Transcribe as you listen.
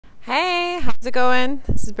how's it going?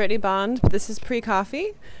 This is Brittnee Bond. This is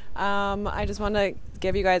pre-coffee. I just want to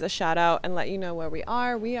give you guys a shout out and let you know where we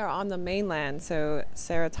are. We are on the mainland, so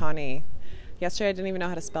Saratani. Yesterday I didn't even know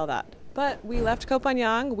how to spell that. But we left Koh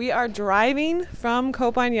Phangan. We are driving from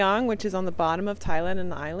Koh Phangan, which is on the bottom of Thailand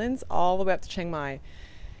and the islands, all the way up to Chiang Mai.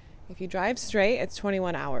 If you drive straight, it's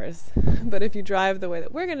 21 hours. But if you drive the way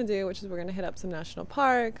that we're going to do, which is we're going to hit up some national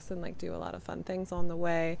parks and like do a lot of fun things on the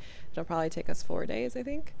way, it'll probably take us 4 days, I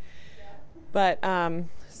think. But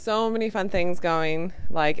so many fun things going.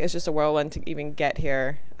 Like, it's just a whirlwind to even get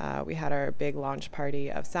here. We had our big launch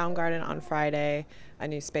party of Soundgarden on Friday, a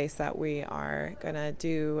new space that we are gonna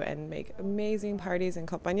do and make amazing parties in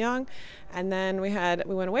Koh Phangan. And then we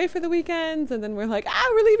went away for the weekends, and then we're like,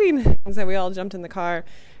 we're leaving. And so we all jumped in the car.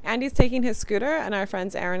 Andy's taking his scooter, and our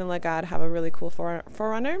friends Aaron and Legad have a really cool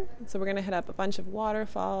forerunner. So we're gonna hit up a bunch of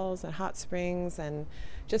waterfalls and hot springs and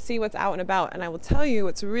just see what's out and about. And I will tell you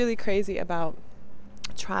what's really crazy about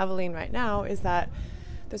traveling right now is that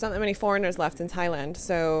there's not that many foreigners left in Thailand,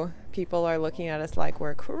 so people are looking at us like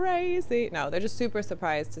we're crazy. No, they're just super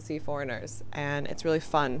surprised to see foreigners, and it's really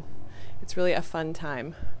fun. It's really a fun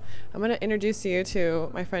time. I'm going to introduce you to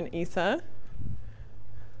my friend Isa.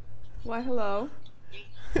 Why, hello.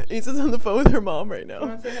 Isa's on the phone with her mom right now. You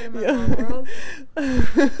want to say hi to my mom world?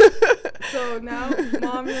 So now,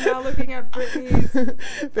 Mom, you're now looking at Brittnee's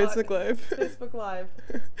Facebook Live. Facebook Live.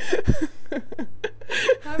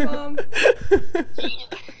 Hi, Mom.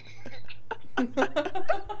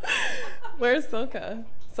 Where's Silka?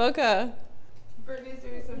 Silka. Brittnee's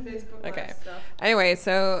doing some Facebook Live stuff. Anyway,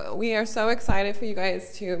 so we are so excited for you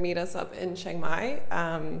guys to meet us up in Chiang Mai.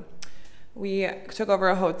 We took over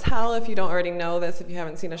a hotel. If you don't already know this, if you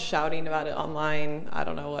haven't seen us shouting about it online, I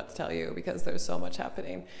don't know what to tell you because there's so much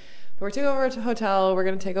happening. But we took over a hotel. We're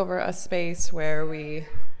going to take over a space where we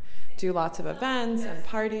do lots of events and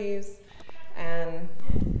parties. And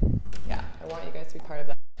yeah, I want you guys to be part of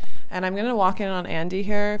that. And I'm going to walk in on Andy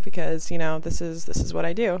here because, you know, this is what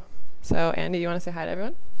I do. So Andy, you want to say hi to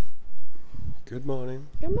everyone? Good morning.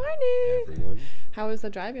 Good morning. Everyone. How was the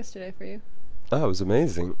drive yesterday for you? Oh, it was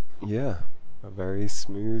amazing. Yeah, a very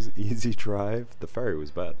smooth, easy drive. The ferry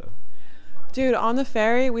was bad though. Dude, on the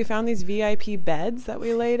ferry, we found these VIP beds that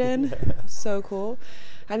we laid in. So cool.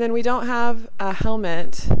 And then we don't have a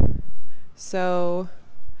helmet, so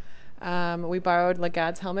we borrowed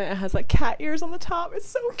Legad's helmet. It has like cat ears on the top. It's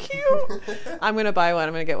so cute. I'm gonna buy one.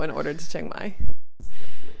 I'm gonna get one ordered to Chiang Mai.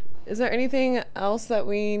 Is there anything else that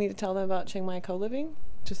we need to tell them about Chiang Mai Co-Living?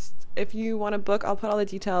 Just if you want to book, I'll put all the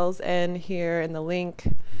details in here in the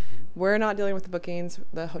link. We're not dealing with the bookings.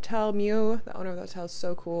 The hotel, Mew, the owner of the hotel, is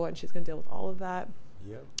so cool, and she's going to deal with all of that.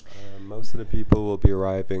 Yep. Most of the people will be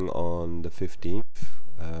arriving on the 15th.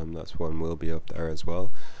 That's when we'll be up there as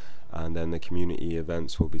well. And then the community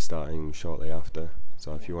events will be starting shortly after.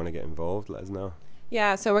 So if you want to get involved, let us know.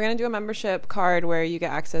 Yeah, so we're going to do a membership card where you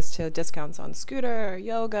get access to discounts on scooter,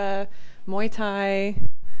 yoga, Muay Thai.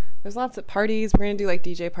 There's lots of parties. We're going to do like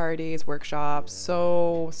DJ parties, workshops,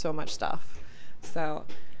 so much stuff. So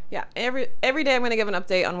yeah, every day I'm going to give an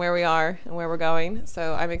update on where we are and where we're going.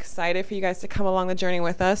 So I'm excited for you guys to come along the journey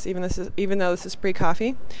with us, even though this is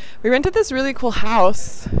pre-coffee. We rented this really cool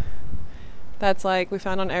house that's like we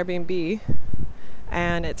found on Airbnb,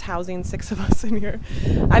 and it's housing 6 of us in here.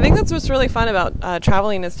 I think that's what's really fun about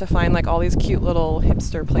traveling is to find like all these cute little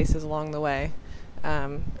hipster places along the way.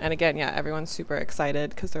 And again, yeah, everyone's super excited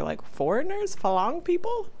because they're like, foreigners, Phalang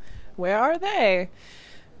people, where are they?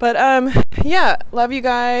 But yeah, love you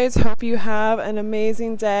guys. Hope you have an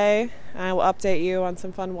amazing day. I will update you on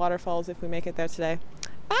some fun waterfalls if we make it there today.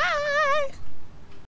 Bye.